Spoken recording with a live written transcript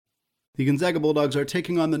The Gonzaga Bulldogs are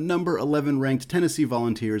taking on the number 11 ranked Tennessee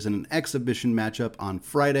Volunteers in an exhibition matchup on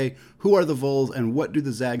Friday. Who are the Vols and what do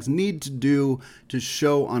the Zags need to do to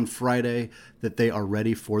show on Friday that they are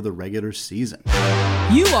ready for the regular season?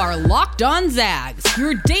 You are Locked On Zags,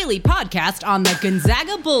 your daily podcast on the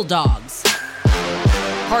Gonzaga Bulldogs.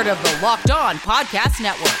 Part of the Locked On Podcast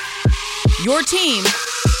Network. Your team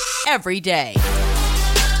every day.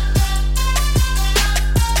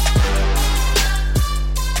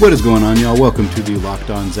 What is going on, y'all? Welcome to the Locked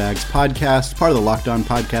On Zags podcast, part of the Locked On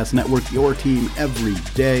Podcast Network, your team every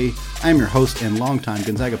day. I am your host and longtime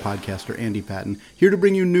Gonzaga podcaster, Andy Patton, here to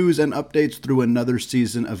bring you news and updates through another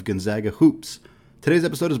season of Gonzaga Hoops. Today's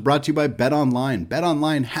episode is brought to you by BetOnline.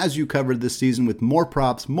 BetOnline has you covered this season with more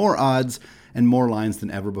props, more odds, and more lines than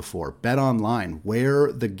ever before. BetOnline,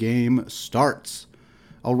 where the game starts.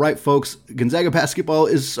 All right, folks, Gonzaga basketball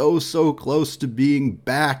is so close to being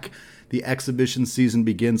back. The exhibition season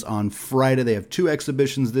begins on Friday. They have two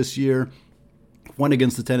exhibitions this year. One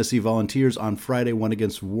against the Tennessee Volunteers on Friday, one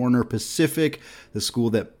against Warner Pacific, the school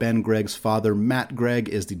that Ben Gregg's father, Matt Gregg,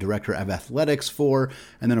 is the director of athletics for.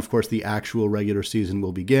 And then, of course, the actual regular season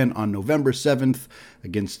will begin on November 7th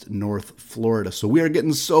against North Florida. So we are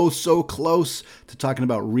getting so close to talking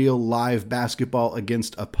about real live basketball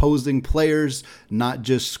against opposing players, not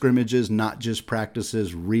just scrimmages, not just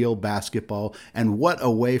practices, real basketball. And what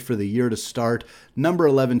a way for the year to start. Number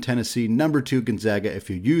 11 Tennessee, number 2 Gonzaga. If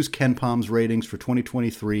you use KenPom's ratings for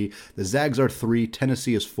 2023, the Zags are 3,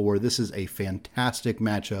 Tennessee is 4. This is a fantastic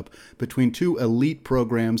matchup between two elite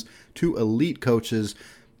programs, two elite coaches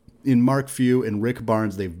in Mark Few and Rick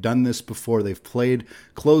Barnes. They've done this before. They've played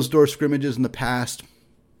closed-door scrimmages in the past.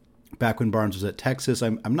 Back when Barnes was at Texas.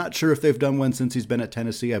 I'm not sure if they've done one since he's been at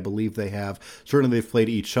Tennessee. I believe they have. Certainly they've played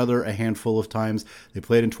each other a handful of times. They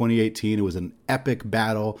played in 2018. It was an epic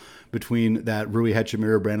battle between that Rui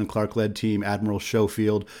Hachimura, Brandon Clark-led team. Admiral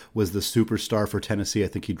Schofield was the superstar for Tennessee. I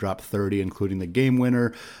think he dropped 30, including the game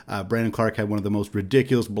winner. Brandon Clark had one of the most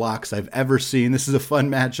ridiculous blocks I've ever seen. This is a fun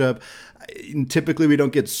matchup. Typically, we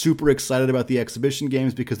don't get super excited about the exhibition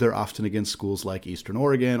games because they're often against schools like Eastern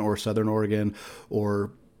Oregon or Southern Oregon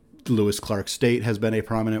or Lewis Clark State has been a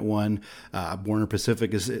prominent one. Warner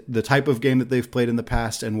Pacific is the type of game that they've played in the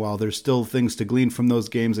past, and while there's still things to glean from those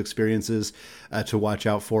games, experiences to watch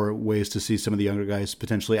out for, ways to see some of the younger guys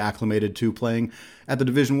potentially acclimated to playing at the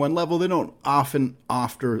Division I level, they don't often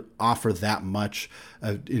offer that much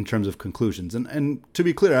in terms of conclusions. And to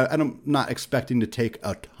be clear, I'm not expecting to take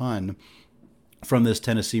a ton from this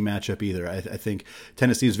Tennessee matchup either. I think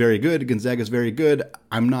Tennessee is very good. Gonzaga is very good.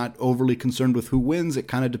 I'm not overly concerned with who wins. It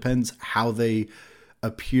kind of depends how they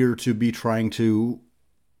appear to be trying to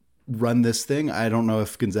run this thing. I don't know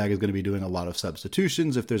if Gonzaga is going to be doing a lot of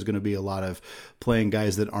substitutions, if there's going to be a lot of playing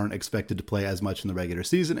guys that aren't expected to play as much in the regular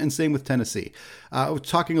season, and same with Tennessee.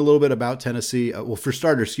 Talking a little bit about Tennessee, well, for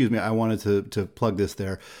starters, I wanted to plug this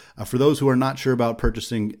there. For those who are not sure about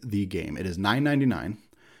purchasing the game, it is $9.99.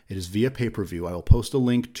 It is via pay-per-view. I will post a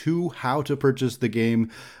link to how to purchase the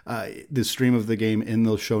game, the stream of the game in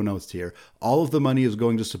the show notes here. All of the money is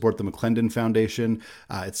going to support the McClendon Foundation.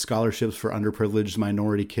 It's scholarships for underprivileged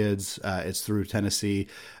minority kids. It's through Tennessee.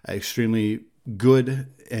 Extremely good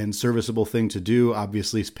and serviceable thing to do.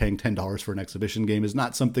 Obviously, paying $10 for an exhibition game is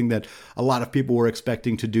not something that a lot of people were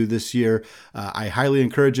expecting to do this year. I highly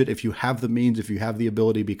encourage it if you have the means, if you have the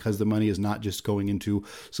ability, because the money is not just going into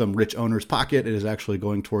some rich owner's pocket. It is actually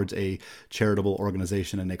going towards a charitable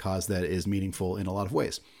organization and a cause that is meaningful in a lot of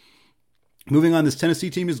ways. Moving on, this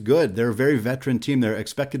Tennessee team is good. They're a very veteran team. They're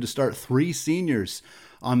expected to start 3 seniors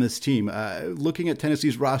on this team. Looking at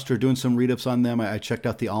Tennessee's roster, doing some read-ups on them, I checked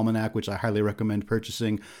out the Almanac, which I highly recommend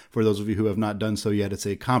purchasing for those of you who have not done so yet. It's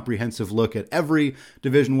a comprehensive look at every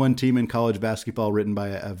Division I team in college basketball, written by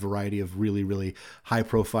a variety of really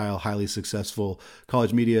high-profile, highly successful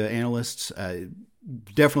college media analysts.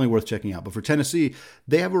 Definitely worth checking out. But for Tennessee,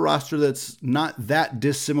 they have a roster that's not that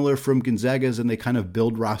dissimilar from Gonzaga's, and they kind of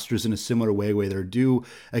build rosters in a similar way where they do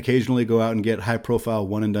occasionally go out and get high-profile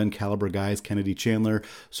one-and-done caliber guys. Kennedy Chandler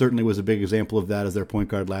certainly was a big example of that as their point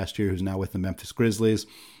guard last year, who's now with the Memphis Grizzlies.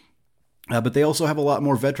 But they also have a lot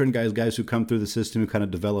more veteran guys who come through the system, who kind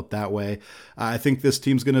of develop that way. I think this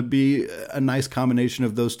team's going to be a nice combination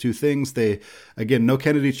of those two things. They, again, no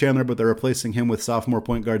Kennedy Chandler, but they're replacing him with sophomore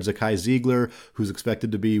point guard Zakai Ziegler, who's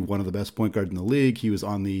expected to be one of the best point guards in the league. He was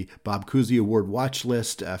on the Bob Cousy Award watch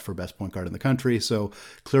list for best point guard in the country, so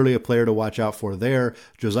clearly a player to watch out for there.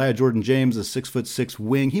 Josiah Jordan-James, a 6'6"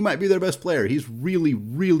 wing. He might be their best player. He's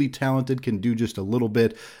really talented, can do just a little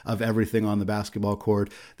bit of everything on the basketball court.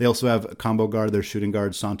 They also have combo guard, their shooting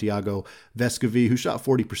guard, Santiago Vescovi, who shot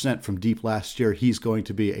 40% from deep last year. He's going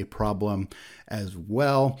to be a problem as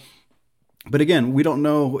well. But again, we don't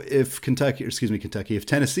know if if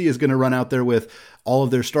Tennessee is going to run out there with all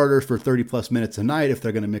of their starters for 30 plus minutes a night, if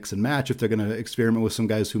they're going to mix and match, if they're going to experiment with some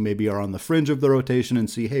guys who maybe are on the fringe of the rotation and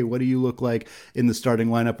see, hey, what do you look like in the starting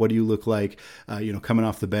lineup? What do you look like, coming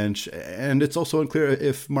off the bench? And it's also unclear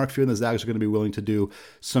if Mark Few and the Zags are going to be willing to do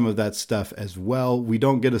some of that stuff as well. We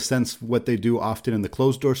don't get a sense what they do often in the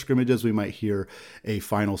closed door scrimmages. We might hear a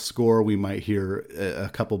final score. We might hear a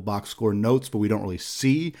couple box score notes, but we don't really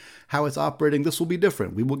see how it's operating. This will be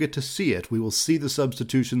different. We will get to see it. We will see the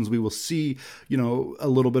substitutions. We will see, a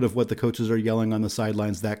little bit of what the coaches are yelling on the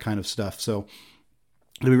sidelines, that kind of stuff. So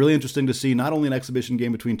it'll be really interesting to see not only an exhibition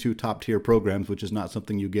game between two top tier programs, which is not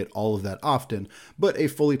something you get all of that often, but a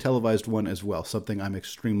fully televised one as well, something I'm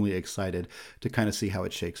extremely excited to kind of see how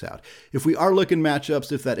it shakes out. If we are looking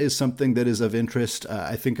matchups, if that is something that is of interest,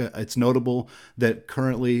 I think it's notable that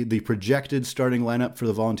currently the projected starting lineup for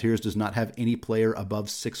the Volunteers does not have any player above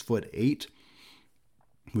 6'8",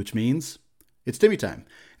 which means it's Timmy time.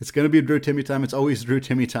 It's going to be Drew Timmy time. It's always Drew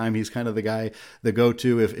Timmy time. He's kind of the guy, the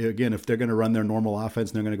go-to. If they're going to run their normal offense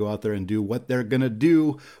and they're going to go out there and do what they're going to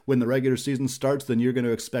do when the regular season starts, then you're going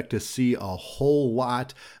to expect to see a whole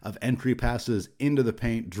lot of entry passes into the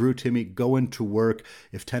paint. Drew Timmy going to work.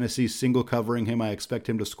 If Tennessee's single covering him, I expect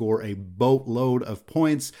him to score a boatload of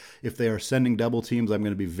points. If they are sending double teams, I'm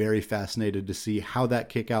going to be very fascinated to see how that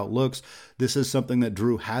kick out looks. This is something that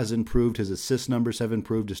Drew has improved. His assist numbers have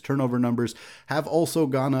improved. His turnover numbers have also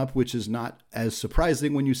gone up, which is not as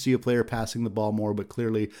surprising when you see a player passing the ball more, but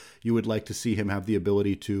clearly you would like to see him have the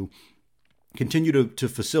ability to continue to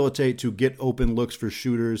facilitate, to get open looks for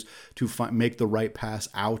shooters, to make the right pass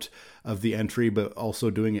out of the entry, but also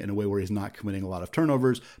doing it in a way where he's not committing a lot of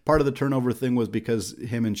turnovers. Part of the turnover thing was because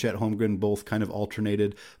him and Chet Holmgren both kind of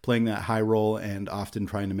alternated playing that high role and often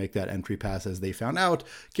trying to make that entry pass, as they found out,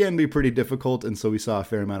 can be pretty difficult. And so we saw a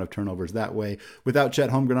fair amount of turnovers that way. Without Chet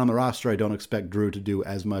Holmgren on the roster, I don't expect Drew to do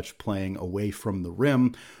as much playing away from the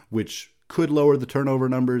rim, which could lower the turnover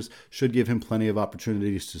numbers, should give him plenty of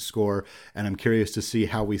opportunities to score. And I'm curious to see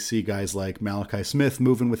how we see guys like Malachi Smith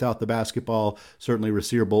moving without the basketball, certainly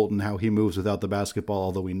Rasir Bolton, how he moves without the basketball,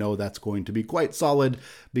 although we know that's going to be quite solid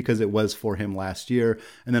because it was for him last year.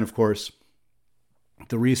 And then, of course,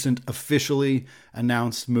 the recent officially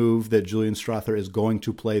announced move that Julian Strawther is going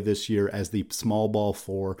to play this year as the small ball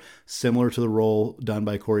 4, similar to the role done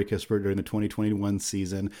by Corey Kispert during the 2021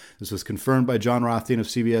 season. This was confirmed by John Rothstein of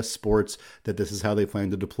CBS Sports that this is how they plan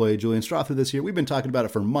to deploy Julian Strawther this year. We've been talking about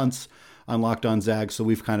it for months on Locked On Zags, so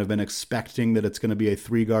we've kind of been expecting that it's going to be a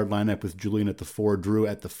 3-guard lineup with Julian at the 4, Drew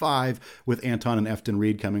at the 5, with Anton and Efton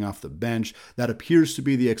Reed coming off the bench. That appears to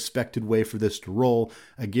be the expected way for this to roll.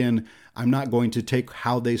 Again, I'm not going to take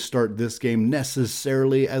how they start this game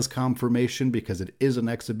necessarily as confirmation because it is an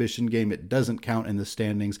exhibition game. It doesn't count in the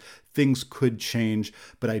standings. Things could change,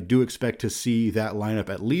 but I do expect to see that lineup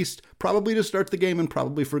at least, probably to start the game and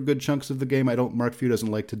probably for good chunks of the game. Mark Few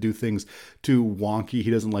doesn't like to do things too wonky.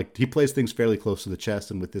 He plays things fairly close to the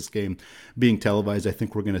chest, and with this game being televised, I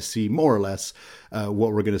think we're going to see more or less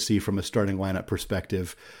what we're going to see from a starting lineup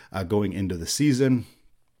perspective going into the season.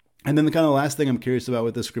 And then the kind of last thing I'm curious about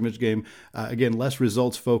with this scrimmage game, again, less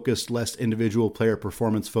results focused, less individual player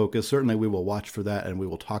performance focused. Certainly we will watch for that and we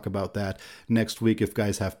will talk about that next week if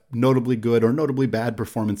guys have notably good or notably bad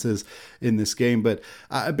performances in this game. But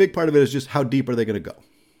a big part of it is just how deep are they going to go?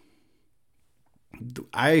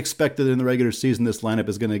 I expect that in the regular season, this lineup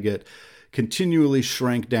is going to get continually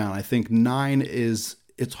shrank down. I think 9 is,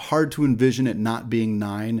 it's hard to envision it not being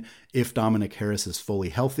 9 if Dominic Harris is fully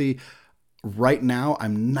healthy. Right now,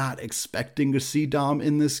 I'm not expecting to see Dom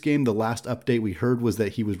in this game. The last update we heard was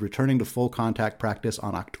that he was returning to full contact practice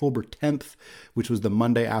on October 10th, which was the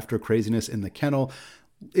Monday after craziness in the kennel.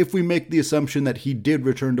 If we make the assumption that he did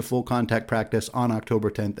return to full contact practice on October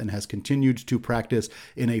 10th and has continued to practice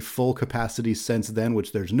in a full capacity since then,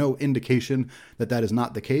 which there's no indication that that is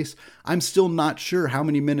not the case, I'm still not sure how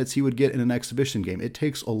many minutes he would get in an exhibition game. It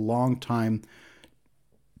takes a long time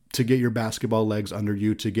to get your basketball legs under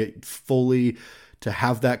you, to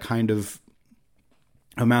have that kind of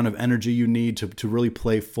amount of energy you need to really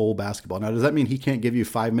play full basketball. Now, does that mean he can't give you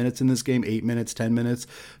 5 minutes in this game, 8 minutes, 10 minutes?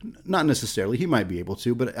 Not necessarily. He might be able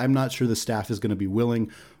to, but I'm not sure the staff is going to be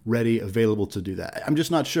willing, ready, available to do that. I'm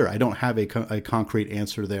just not sure. I don't have a concrete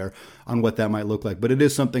answer there on what that might look like, but it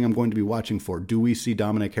is something I'm going to be watching for. Do we see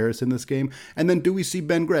Dominic Harris in this game? And then do we see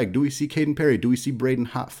Ben Gregg? Do we see Caden Perry? Do we see Braden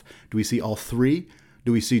Huff? Do we see all three?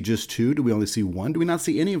 Do we see just two? Do we only see one? Do we not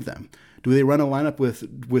see any of them? Do they run a lineup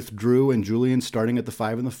with Drew and Julian starting at the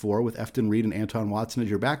 5 and the 4 with Efton Reed and Anton Watson as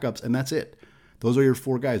your backups, and that's it? Those are your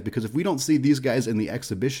 4 guys. Because if we don't see these guys in the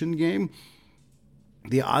exhibition game,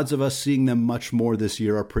 the odds of us seeing them much more this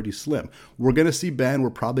year are pretty slim. We're going to see Ben. We're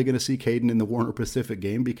probably going to see Caden in the Warner Pacific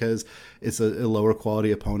game because it's a lower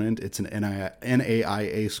quality opponent. It's an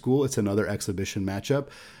NAIA school. It's another exhibition matchup.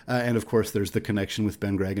 And of course, there's the connection with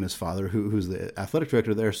Ben Gregg and his father, who's the athletic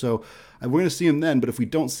director there. So we're going to see him then. But if we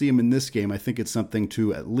don't see him in this game, I think it's something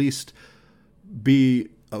to at least be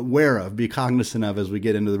aware of, be cognizant of as we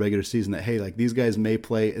get into the regular season, that, hey, like, these guys may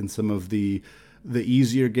play in some of the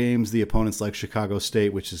easier games, the opponents like Chicago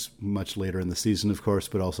State, which is much later in the season, of course,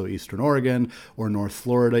 but also Eastern Oregon or North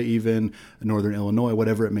Florida, even Northern Illinois,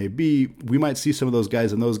 whatever it may be. We might see some of those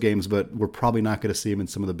guys in those games, but we're probably not going to see them in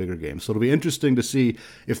some of the bigger games. So it'll be interesting to see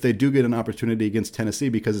if they do get an opportunity against Tennessee,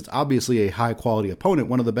 because it's obviously a high quality opponent,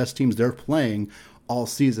 one of the best teams they're playing all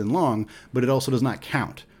season long, but it also does not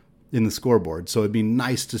count in the scoreboard. So it'd be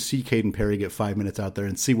nice to see Caden Perry get 5 minutes out there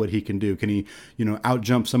and see what he can do. Can he, out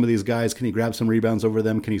jump some of these guys? Can he grab some rebounds over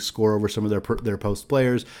them? Can he score over some of their post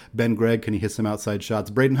players? Ben Gregg, can he hit some outside shots?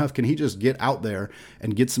 Braden Huff, can he just get out there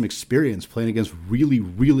and get some experience playing against really,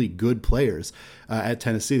 really good players at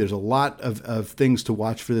Tennessee? There's a lot of things to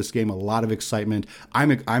watch for this game, a lot of excitement.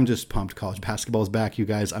 I'm just pumped. College basketball is back, you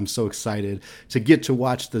guys. I'm so excited to get to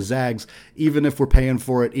watch the Zags, even if we're paying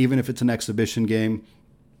for it, even if it's an exhibition game.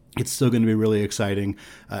 It's still going to be really exciting,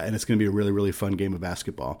 and it's going to be a really, really fun game of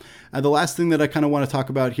basketball. The last thing that I kind of want to talk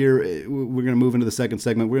about here, we're going to move into the second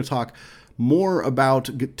segment. We're going to talk more about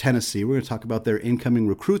Tennessee. We're going to talk about their incoming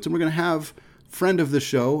recruits, and we're going to have friend of the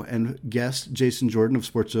show and guest Jason Jordan of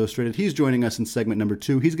Sports Illustrated. He's joining us in segment number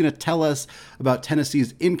 2. He's going to tell us about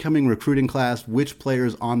Tennessee's incoming recruiting class, which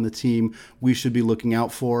players on the team we should be looking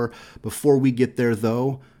out for. Before we get there,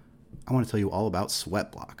 though, I want to tell you all about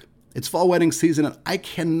Sweatblock. It's fall wedding season, and I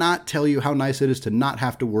cannot tell you how nice it is to not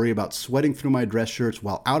have to worry about sweating through my dress shirts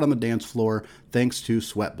while out on the dance floor thanks to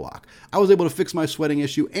Sweatblock. I was able to fix my sweating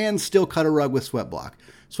issue and still cut a rug with Sweatblock.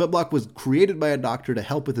 Sweatblock was created by a doctor to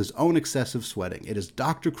help with his own excessive sweating. It is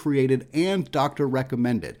doctor-created and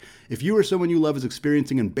doctor-recommended. If you or someone you love is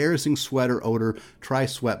experiencing embarrassing sweat or odor, try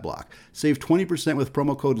Sweatblock. Save 20% with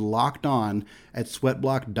promo code LOCKEDON at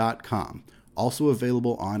sweatblock.com. Also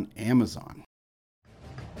available on Amazon.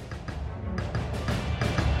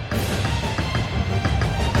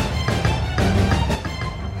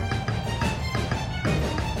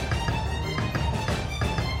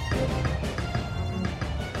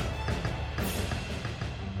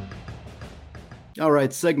 All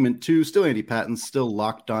right, segment 2, still Andy Patton, still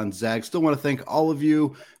Locked On Zags. Still want to thank all of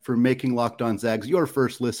you for making Locked On Zags your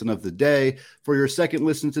first listen of the day. For your second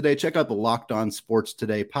listen today, check out the Locked On Sports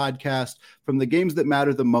Today podcast. From the games that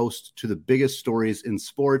matter the most to the biggest stories in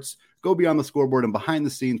sports, go beyond the scoreboard and behind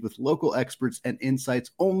the scenes with local experts and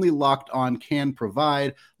insights only Locked On can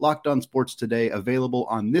provide. Locked On Sports Today, available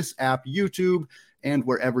on this app, YouTube, and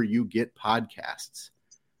wherever you get podcasts.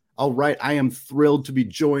 All right, I am thrilled to be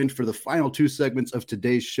joined for the final 2 segments of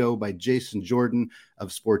today's show by Jason Jordan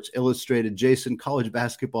of Sports Illustrated. Jason, college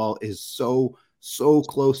basketball is so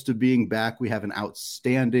close to being back. We have an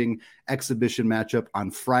outstanding exhibition matchup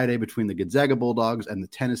on Friday between the Gonzaga Bulldogs and the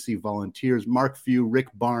Tennessee Volunteers. Mark Few, Rick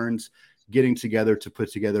Barnes getting together to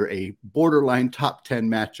put together a borderline top 10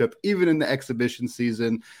 matchup, even in the exhibition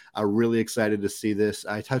season. I'm really excited to see this.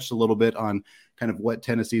 I touched a little bit on kind of what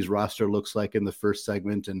Tennessee's roster looks like in the first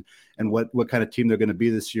segment and what kind of team they're going to be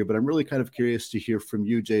this year. But I'm really kind of curious to hear from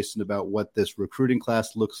you, Jason, about what this recruiting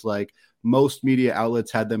class looks like. Most media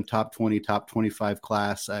outlets had them top 20, top 25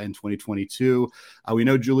 class in 2022. We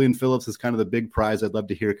know Julian Phillips is kind of the big prize. I'd love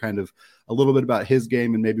to hear kind of a little bit about his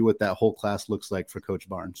game and maybe what that whole class looks like for Coach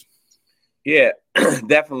Barnes. Yeah,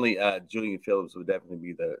 definitely. Julian Phillips would definitely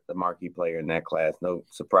be the marquee player in that class. No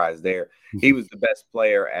surprise there. He was the best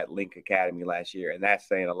player at Link Academy last year, and that's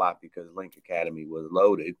saying a lot because Link Academy was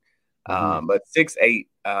loaded. But 6'8"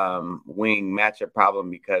 wing matchup problem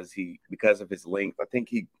because of his length. I think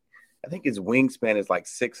his wingspan is like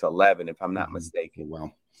 6'11", if I'm not mistaken.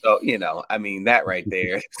 Wow. So, that right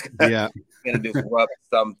there is yeah, going to disrupt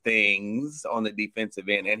some things on the defensive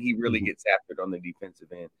end, and he really gets after it on the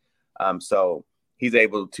defensive end. So he's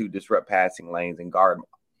able to disrupt passing lanes and guard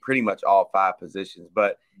pretty much all 5 positions.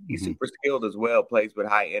 But he's super skilled as well, plays with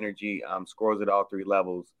high energy, scores at all 3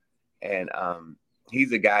 levels. And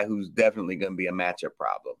he's a guy who's definitely going to be a matchup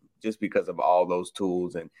problem just because of all those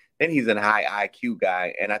tools. And then he's a high IQ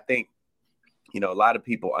guy. And I think, a lot of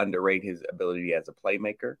people underrate his ability as a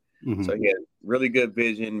playmaker. So he has really good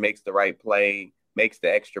vision, makes the right play, makes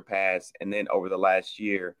the extra pass. And then over the last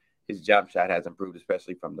year, his jump shot has improved,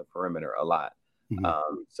 especially from the perimeter, a lot.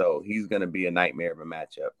 So he's going to be a nightmare of a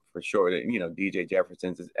matchup for sure. DJ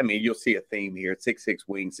Jefferson's, you'll see a theme here: 6'6"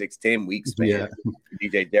 wing, 6'10" wingspan. Yeah.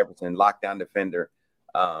 DJ Jefferson, lockdown defender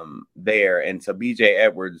there. And so BJ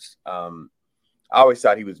Edwards, I always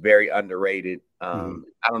thought he was very underrated. I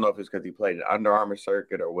don't know if it's because he played an Under Armour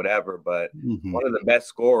circuit or whatever, but one of the best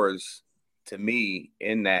scorers to me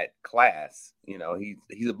in that class.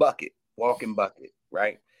 He's a bucket, walking bucket,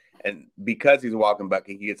 right? And because he's a walking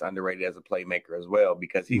bucket, he gets underrated as a playmaker as well,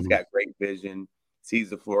 because he's got great vision,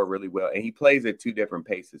 sees the floor really well, and he plays at two different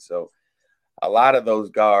paces. So a lot of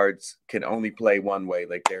those guards can only play one way,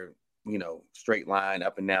 like they're, straight line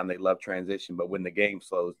up and down. They love transition, but when the game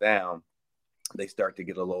slows down, they start to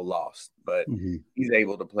get a little lost. But he's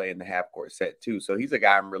able to play in the half court set too. So he's a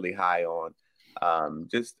guy I'm really high on.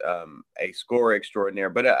 A scorer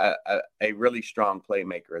extraordinaire, but a really strong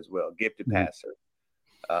playmaker as well, gifted passer.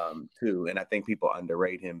 Too, and I think people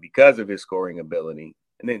underrate him because of his scoring ability.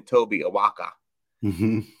 And then Toby Awaka,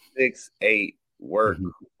 6'8"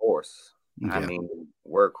 workhorse.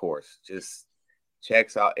 Workhorse, just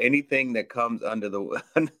checks out anything that comes under the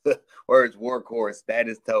words workhorse. That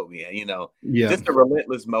is Toby. Just a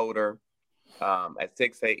relentless motor. At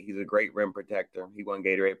 6'8", he's a great rim protector. He won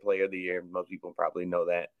Gatorade Player of the Year. Most people probably know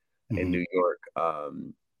that in New York.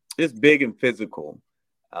 Just big and physical.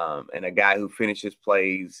 And a guy who finishes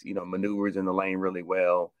plays, maneuvers in the lane really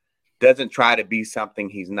well, doesn't try to be something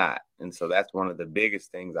he's not. And so that's one of the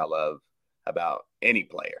biggest things I love about any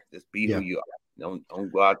player. Just be who you are.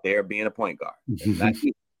 Don't go out there being a point guard.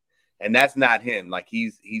 And that's not him. Like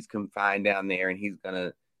he's confined down there, and he's going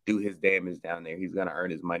to do his damage down there. He's going to earn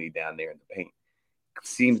his money down there in the paint.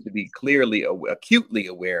 Seems to be acutely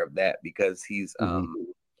aware of that, because he's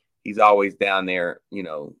always down there,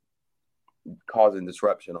 causing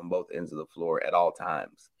disruption on both ends of the floor at all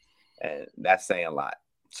times. And that's saying a lot.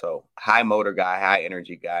 So high motor guy, high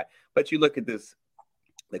energy guy. But you look at this,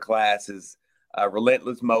 the class is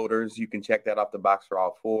relentless motors. You can check that off the box for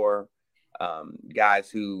all four. Guys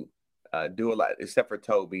who do a lot, except for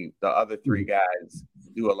Toby. The other three guys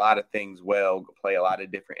do a lot of things well, play a lot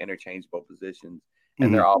of different interchangeable positions,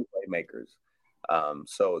 and they're all playmakers.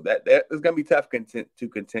 So that is going to be tough to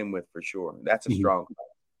contend with for sure. That's a strong class.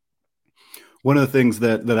 One of the things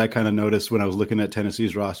that I kind of noticed when I was looking at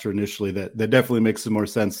Tennessee's roster initially that definitely makes some more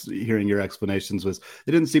sense hearing your explanations was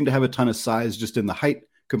they didn't seem to have a ton of size just in the height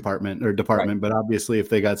compartment or department, but obviously if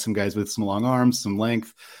they got some guys with some long arms, some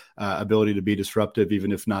length, ability to be disruptive,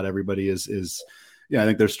 even if not everybody is I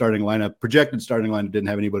think their projected starting lineup didn't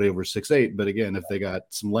have anybody over 6'8", but again, if they got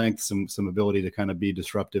some length, some ability to kind of be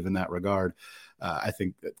disruptive in that regard, I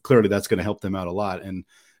think clearly that's going to help them out a lot. And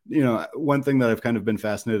one thing that I've kind of been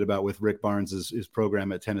fascinated about with Rick Barnes is his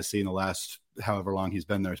program at Tennessee in the last however long he's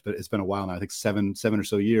been there. It's been a while now, I think seven or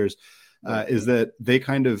so years, is that they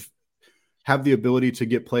kind of have the ability to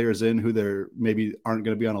get players in who they're maybe aren't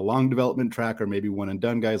going to be on a long development track, or maybe one and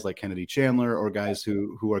done guys like Kennedy Chandler, or guys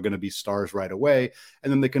who are going to be stars right away.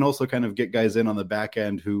 And then they can also kind of get guys in on the back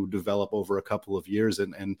end who develop over a couple of years.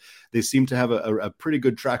 And they seem to have a pretty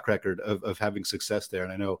good track record of having success there.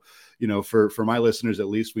 And I know, for my listeners, at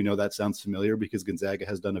least, we know that sounds familiar because Gonzaga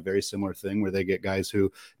has done a very similar thing where they get guys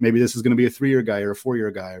who maybe this is going to be a 3-year guy or a 4-year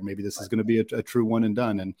guy, or maybe this is going to be a true one and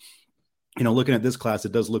done. And looking at this class,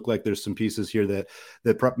 it does look like there's some pieces here that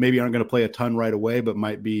maybe aren't going to play a ton right away, but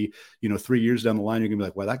might be, 3 years down the line, you're going to be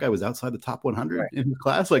like, well, that guy was outside the top 100 in the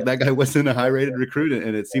class. Like that guy wasn't a high-rated recruit.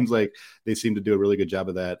 And it seems like they seem to do a really good job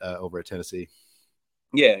of that over at Tennessee.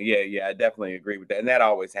 Yeah. I definitely agree with that. And that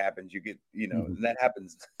always happens. You get, that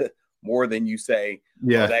happens more than you say,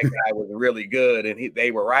 that guy was really good and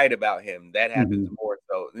they were right about him. That happens more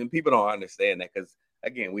so. And people don't understand that because,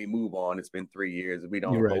 again, we move on. It's been 3 years. We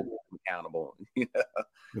don't hold them accountable.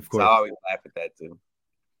 Of course. So I always laugh at that too.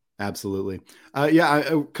 Absolutely.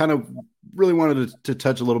 I kind of really wanted to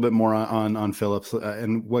touch a little bit more on Phillips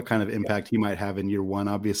and what kind of impact he might have in year one.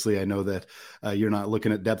 Obviously, I know that you're not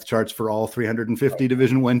looking at depth charts for all 350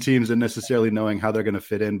 Division I teams and necessarily knowing how they're going to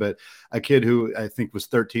fit in, but a kid who I think was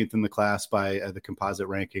 13th in the class by the composite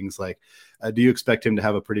rankings, do you expect him to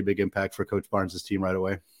have a pretty big impact for Coach Barnes' team right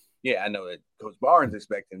away? Yeah, I know that Coach Barnes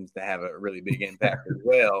expects him to have a really big impact as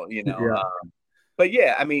well, But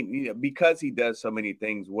because he does so many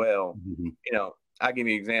things well, I'll give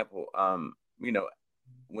you an example.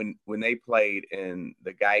 When they played in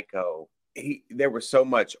the Geico, there was so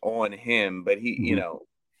much on him, but he,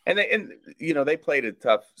 they played a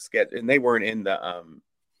tough sketch, and they weren't in the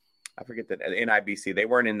I forget the NIBC. They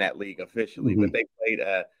weren't in that league officially, but they played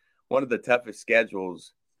one of the toughest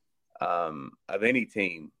schedules of any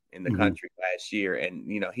team in the country last year. And,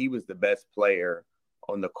 he was the best player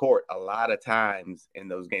on the court a lot of times in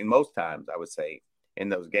those games, most times I would say in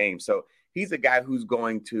those games. So he's a guy who's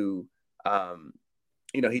going to,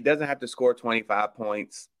 he doesn't have to score 25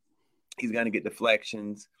 points. He's going to get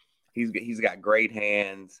deflections. He's got great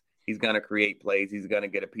hands. He's going to create plays. He's going to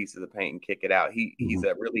get a piece of the paint and kick it out. He's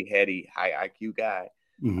a really heady, high IQ guy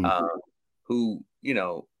who,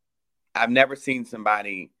 I've never seen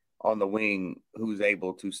somebody on the wing who's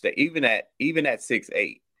able to stay even at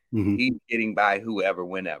 6'8". He's getting by whoever,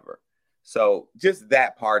 whenever. So just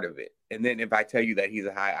that part of it. And then if I tell you that he's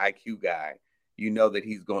a high IQ guy,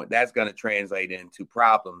 that that's going to translate into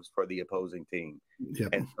problems for the opposing team. Yep.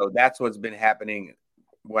 And so that's what's been happening,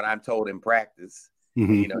 what I'm told in practice.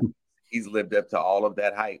 He's lived up to all of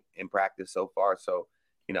that hype in practice so far. So,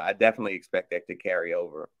 I definitely expect that to carry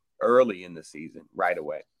over early in the season, right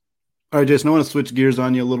away. All right, Jason, I want to switch gears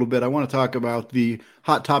on you a little bit. I want to talk about the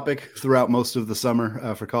hot topic throughout most of the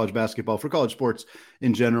summer for college basketball, for college sports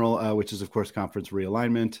in general, which is, of course, conference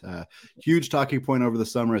realignment. Huge talking point over the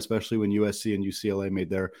summer, especially when USC and UCLA made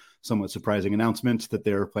their somewhat surprising announcement that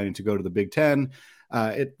they're planning to go to the Big Ten.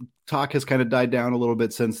 Talk has kind of died down a little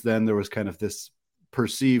bit since then. There was kind of this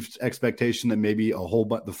perceived expectation that maybe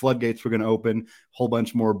the floodgates were going to open, a whole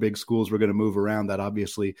bunch more big schools were going to move around. That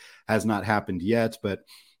obviously has not happened yet, but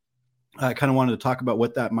I kind of wanted to talk about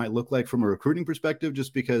what that might look like from a recruiting perspective,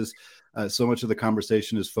 just because so much of the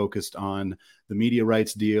conversation is focused on the media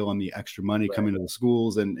rights deal and the extra money coming to the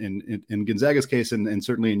schools. And in Gonzaga's case, and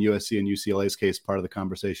certainly in USC and UCLA's case, part of the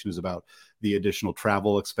conversation is about the additional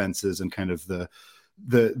travel expenses and kind of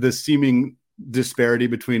the seeming disparity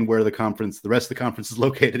between where the rest of the conference is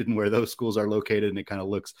located and where those schools are located. And it kind of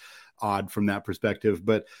looks odd from that perspective.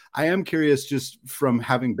 But I am curious, just from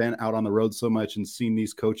having been out on the road so much and seen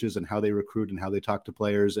these coaches and how they recruit and how they talk to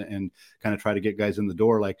players and kind of try to get guys in the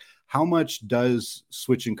door, like how much does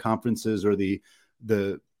switching conferences or the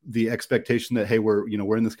expectation that, hey, we're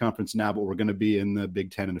in this conference now, but we're going to be in the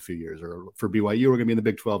Big Ten in a few years, or for BYU, we're going to be in the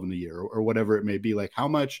Big 12 in a year, or whatever it may be, like how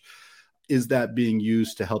much is that being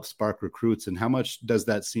used to help spark recruits, and how much does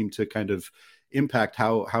that seem to kind of impact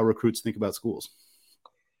how recruits think about schools?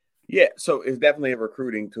 Yeah, so it's definitely a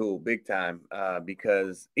recruiting tool, big time,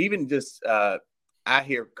 because even just I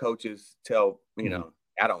hear coaches tell,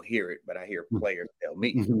 I don't hear it, but I hear players tell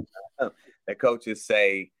me that coaches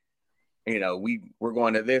say, we're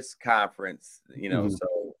going to this conference,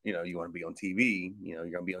 so, you want to be on TV, you're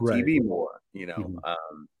going to be on TV more,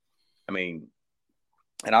 I mean,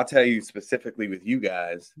 and I'll tell you specifically with you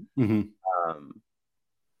guys,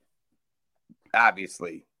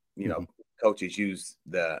 obviously, coaches use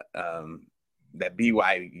that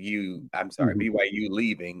BYU. BYU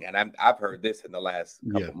leaving, and I've heard this in the last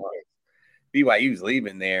couple months. BYU's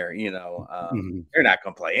leaving there. They're not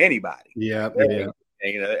going to play anybody. Yeah.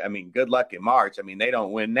 I mean, good luck in March. I mean, they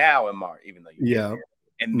don't win now in March, even though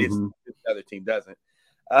and this other team doesn't.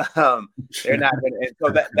 They're not going to. And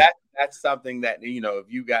so that's something that if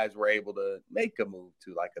you guys were able to make a move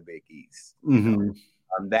to like a Big East,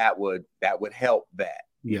 that would help that.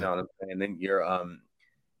 You know what I'm saying? And then you're,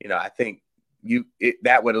 I think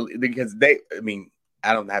that would, because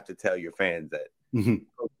I don't have to tell your fans that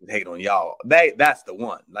coaches hate on y'all. That's the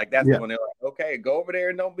one. Like, that's the one they're like, okay, go over there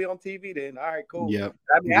and don't be on TV then. All right, cool. Yeah.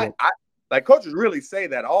 I mean, I like coaches really say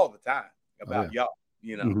that all the time about y'all,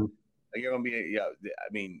 Like, you're going to be,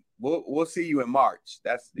 I mean, we'll see you in March.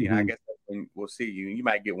 That's, I guess that's when we'll see you. You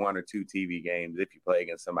might get 1 or 2 TV games if you play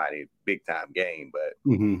against somebody, big time game, but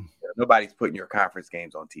nobody's putting your conference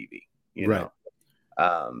games on TV, you know?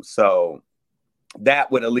 So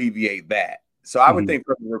that would alleviate that. So I would think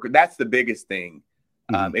that's the biggest thing.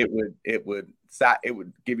 It would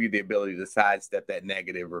give you the ability to sidestep that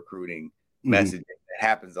negative recruiting message that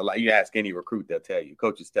happens a lot. You ask any recruit, they'll tell you.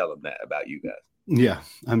 Coaches tell them that about you guys. Yeah,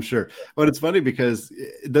 I'm sure. But it's funny because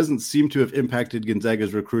it doesn't seem to have impacted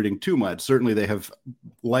Gonzaga's recruiting too much. Certainly they have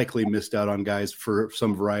likely missed out on guys for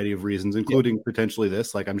some variety of reasons, including potentially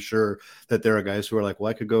this. Like, I'm sure that there are guys who are like, well,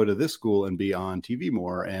 I could go to this school and be on TV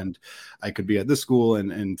more, and I could be at this school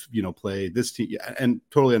and play this team. And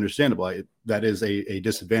totally understandable. That is a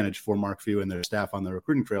disadvantage for Mark Few and their staff on the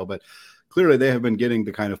recruiting trail. But clearly they have been getting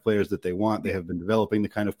the kind of players that they want. They have been developing the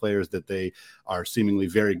kind of players that they are seemingly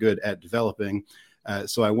very good at developing.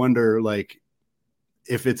 So I wonder, like,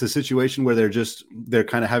 if it's a situation where they're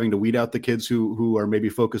kind of having to weed out the kids who are maybe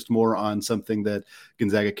focused more on something that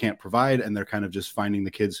Gonzaga can't provide, and they're kind of just finding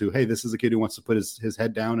the kids who, hey, this is a kid who wants to put his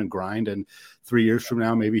head down and grind, and 3 years from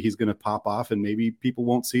now maybe he's going to pop off, and maybe people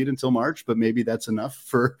won't see it until March, but maybe that's enough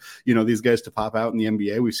for these guys to pop out in the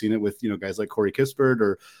NBA. We've seen it with guys like Corey Kispert,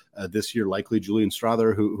 or this year likely Julian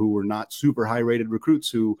Strother, who were not super high rated recruits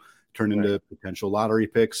who turn into potential lottery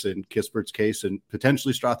picks, in Kispert's case and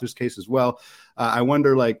potentially Strother's case as well. I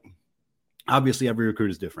wonder, obviously every recruit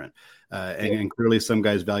is different, and clearly some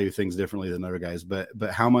guys value things differently than other guys, but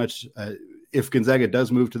how much, if Gonzaga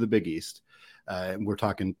does move to the Big East, we're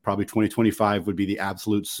talking probably 2025 would be the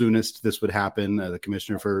absolute soonest this would happen. The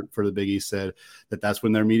commissioner for the Big East said that's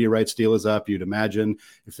when their media rights deal is up. You'd imagine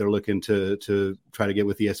if they're looking to try to get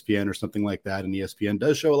with ESPN or something like that, and ESPN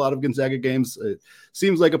does show a lot of Gonzaga games, it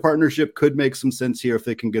seems like a partnership could make some sense here if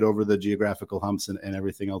they can get over the geographical humps and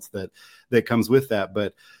everything else that comes with that.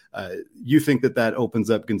 But you think that opens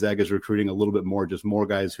up Gonzaga's recruiting a little bit more, just more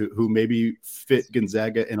guys who maybe fit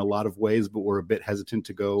Gonzaga in a lot of ways, but were a bit hesitant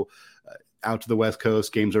to go out to the West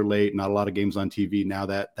Coast. Games are late, not a lot of games on TV. Now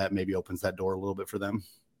that maybe opens that door a little bit for them.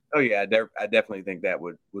 Oh yeah, I definitely think that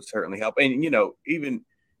would certainly help. And even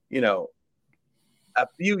a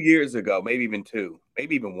few years ago, maybe even two,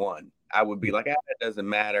 maybe even one, I would be like, it doesn't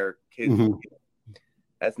matter, kids.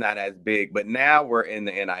 That's not as big. But now we're in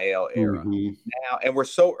the NIL era now, and we're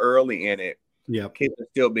so early in it. Yeah, kids are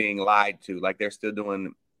still being lied to. Like, they're still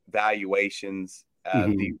doing valuations,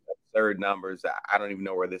 these absurd numbers. I don't even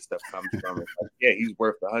know where this stuff comes from. Like, yeah, he's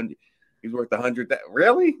worth 100. He's worth 100.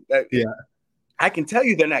 Really? I can tell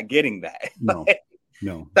you they're not getting that. No.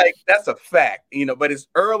 Like, that's a fact, but it's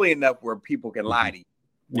early enough where people can lie to you,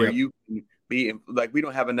 where you can be like, we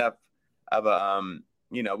don't have enough of a,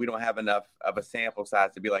 we don't have enough of a sample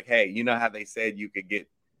size to be like, hey, you know how they said you could get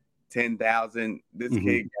 10,000? This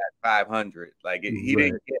kid got 500. Like, he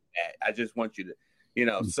didn't get that. I just want you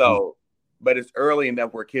to, so, but it's early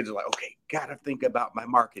enough where kids are like, okay, got to think about my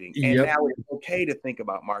marketing. And now it's okay to think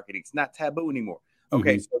about marketing. It's not taboo anymore.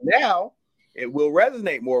 Okay. So now it will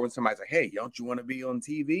resonate more when somebody's like, hey, don't you want to be on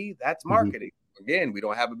TV? That's marketing. Again, we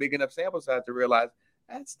don't have a big enough sample size to realize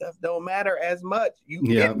that stuff don't matter as much.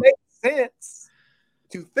 It makes sense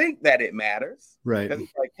to think that it matters. Right. Because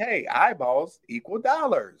it's like, hey, eyeballs equal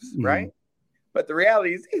dollars, right? But the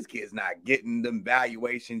reality is these kids not getting them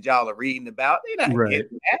valuations y'all are reading about. They're not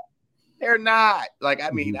getting that. They're not. Like,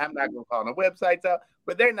 I mean, I'm not going to call the websites out,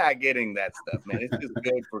 but they're not getting that stuff, man. It's just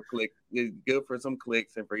good for clicks. It's good for some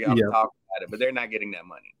clicks and for y'all to talk about it, but they're not getting that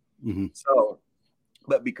money. So,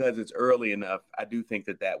 but because it's early enough, I do think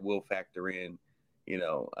that will factor in.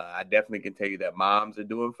 I definitely can tell you that moms are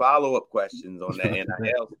doing follow-up questions on that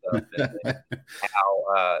NIL stuff, and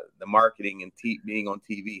how the marketing and being on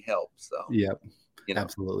TV helps. So,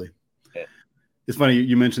 absolutely. Yeah. It's funny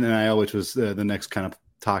you mentioned NIL, which was the next kind of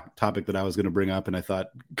topic that I was going to bring up, and I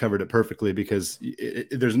thought covered it perfectly, because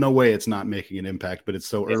there's no way it's not making an impact, but it's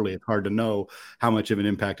so early, it's hard to know how much of an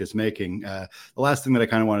impact it's making. The last thing that I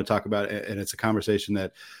kind of want to talk about, and it's a conversation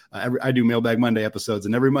that I do Mailbag Monday episodes,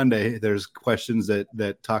 and every Monday there's questions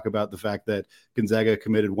that talk about the fact that Gonzaga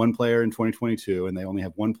committed one player in 2022, and they only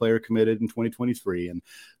have one player committed in 2023, and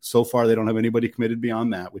so far they don't have anybody committed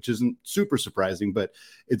beyond that, which isn't super surprising, but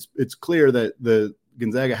it's clear that the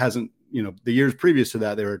Gonzaga hasn't, the years previous to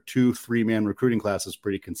that, there were 2-3-man recruiting classes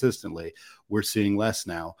pretty consistently. We're seeing less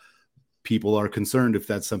now. People are concerned if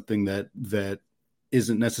that's something that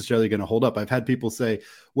isn't necessarily going to hold up. I've had people say,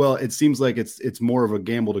 well, it seems like it's more of a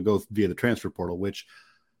gamble to go via the transfer portal, which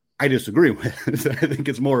I disagree with. I think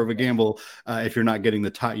it's more of a gamble if you're not getting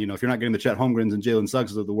the top, if you're not getting the Chet Holmgrens and Jalen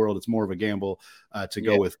Suggses of the world, it's more of a gamble to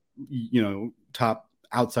go with, top,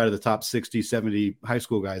 outside of the top 60, 70 high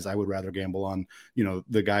school guys. I would rather gamble on,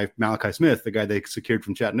 the guy, Malachi Smith, the guy they secured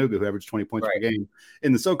from Chattanooga, who averaged 20 points per game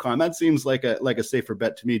in the SoCon. That seems like a safer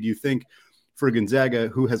bet to me. Do you think for Gonzaga,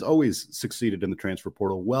 who has always succeeded in the transfer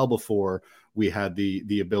portal well before we had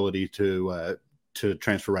the ability to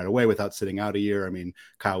transfer right away without sitting out a year? I mean,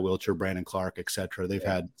 Kyle Wilcher, Brandon Clark, et cetera. They've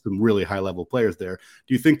had some really high level players there.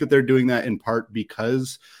 Do you think that they're doing that in part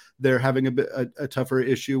because they're having a tougher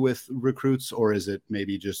issue with recruits, or is it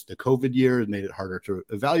maybe just the COVID year and made it harder to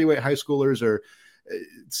evaluate high schoolers? Or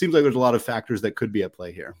it seems like there's a lot of factors that could be at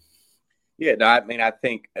play here. Yeah, no, I mean, I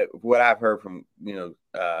think what I've heard from,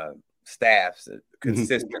 staffs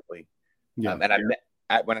consistently, and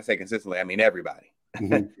when I say consistently, I mean everybody,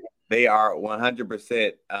 they are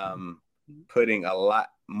 100% putting a lot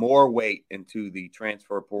more weight into the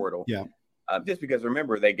transfer portal. Yeah. Just because,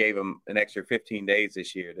 remember, they gave them an extra 15 days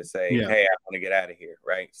this year to say, hey, I want to get out of here,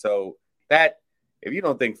 right? So that if you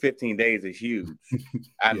don't think 15 days is huge,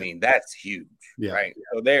 I mean, that's huge, Yeah. right?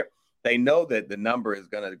 So they know that the number is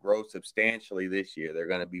going to grow substantially this year. They're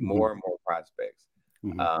going to be more and more prospects.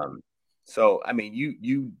 So, I mean,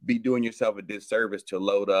 you be doing yourself a disservice to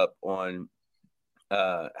load up on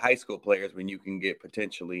high school players when you can get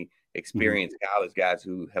potentially experienced college guys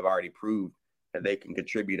who have already proved that they can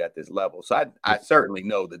contribute at this level. So I certainly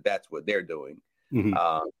know that that's what they're doing.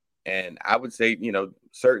 And I would say,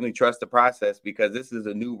 certainly trust the process, because this is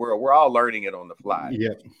a new world. We're all learning it on the fly.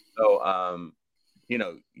 Yeah. So,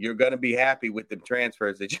 you're going to be happy with the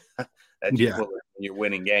transfers that you pull when you're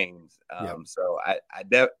winning games. So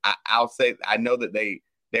I'll say, I know that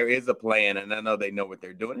there is a plan, and I know they know what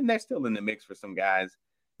they're doing, and they're still in the mix for some guys,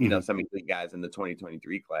 some elite guys in the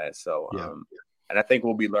 2023 class. So, and I think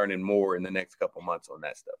we'll be learning more in the next couple months on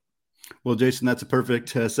that stuff. Well, Jason, that's a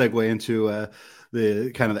perfect segue into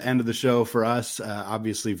the kind of the end of the show for us.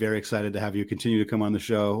 Obviously, very excited to have you continue to come on the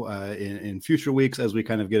show in future weeks as we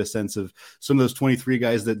kind of get a sense of some of those 23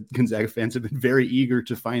 guys that Gonzaga fans have been very eager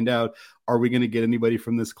to find out. Are we going to get anybody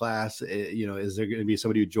from this class? Is there going to be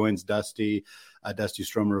somebody who joins Dusty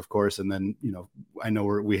Stromer, of course? And then, I know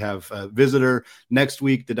we have a visitor next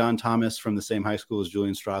week, Dedon Thomas from the same high school as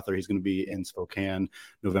Julian Strother. He's going to be in Spokane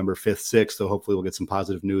November 5th, 6th. So hopefully we'll get some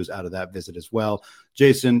positive news out of that visit as well.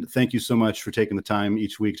 Jason, thank you so much for taking the time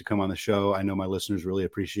each week to come on the show. I know my listeners really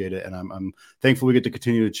appreciate it, and I'm thankful we get to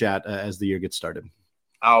continue to chat as the year gets started.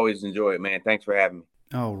 I always enjoy it, man. Thanks for having me.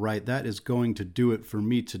 All right, that is going to do it for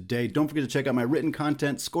me today. Don't forget to check out my written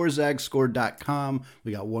content, scorezagscore.com.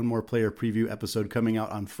 We got one more player preview episode coming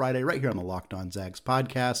out on Friday right here on the Locked On Zags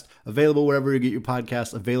podcast. Available wherever you get your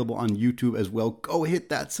podcasts, available on YouTube as well. Go hit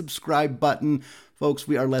that subscribe button. Folks,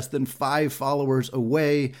 we are less than 5 followers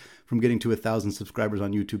away from getting to 1,000 subscribers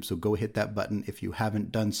on YouTube, so go hit that button if you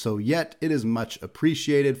haven't done so yet. It is much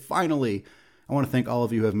appreciated. Finally, I want to thank all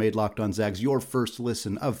of you who have made Locked On Zags your first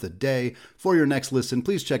listen of the day. For your next listen,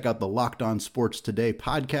 please check out the Locked On Sports Today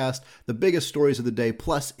podcast, the biggest stories of the day,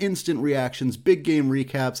 plus instant reactions, big game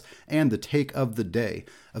recaps, and the take of the day.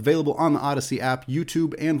 Available on the Odyssey app,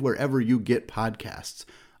 YouTube, and wherever you get podcasts.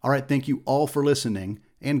 All right, thank you all for listening,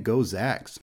 and go Zags.